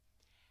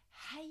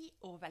Hei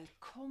og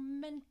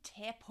velkommen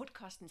til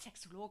podcasten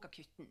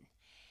Sexologakutten.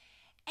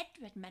 Er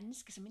du et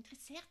menneske som er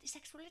interessert i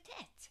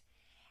seksualitet?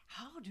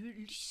 Har du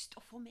lyst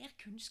å få mer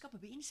kunnskap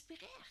og bli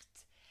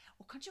inspirert?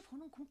 Og kanskje få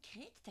noen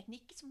konkrete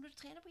teknikker som du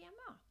trener på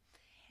hjemme?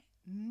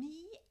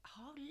 Vi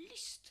har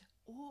lyst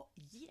å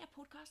gi deg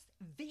podcast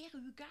hver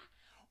uke,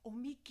 og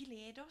vi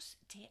gleder oss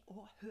til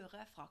å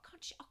høre fra.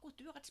 Kanskje akkurat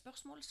du har et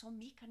spørsmål som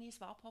vi kan gi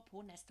svar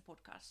på neste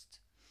podcast.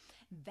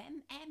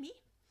 Hvem er vi?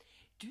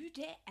 Du,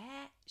 det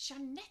er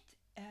Jeanette,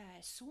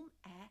 som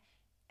er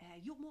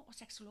jordmor og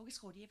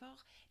sexologisk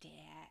rådgiver. Det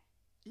er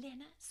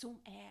Lene,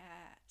 som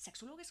er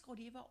sexologisk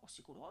rådgiver og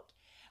psykolog.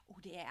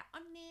 Og det er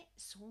Annie,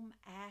 som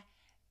er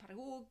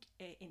pedagog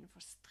innenfor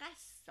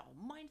stress og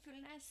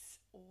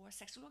mindfulness og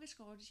sexologisk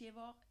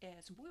rådgiver,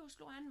 som bor i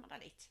Oslo og en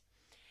litt.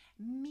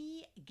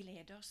 Vi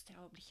gleder oss til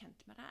å bli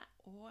kjent med deg,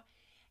 og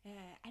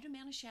er du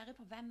mer nysgjerrig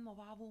på hvem og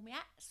hva hvor vi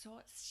er,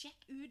 så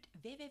sjekk ut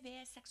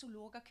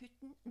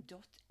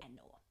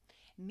www.sexologakutten.no.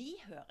 Vi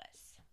høres!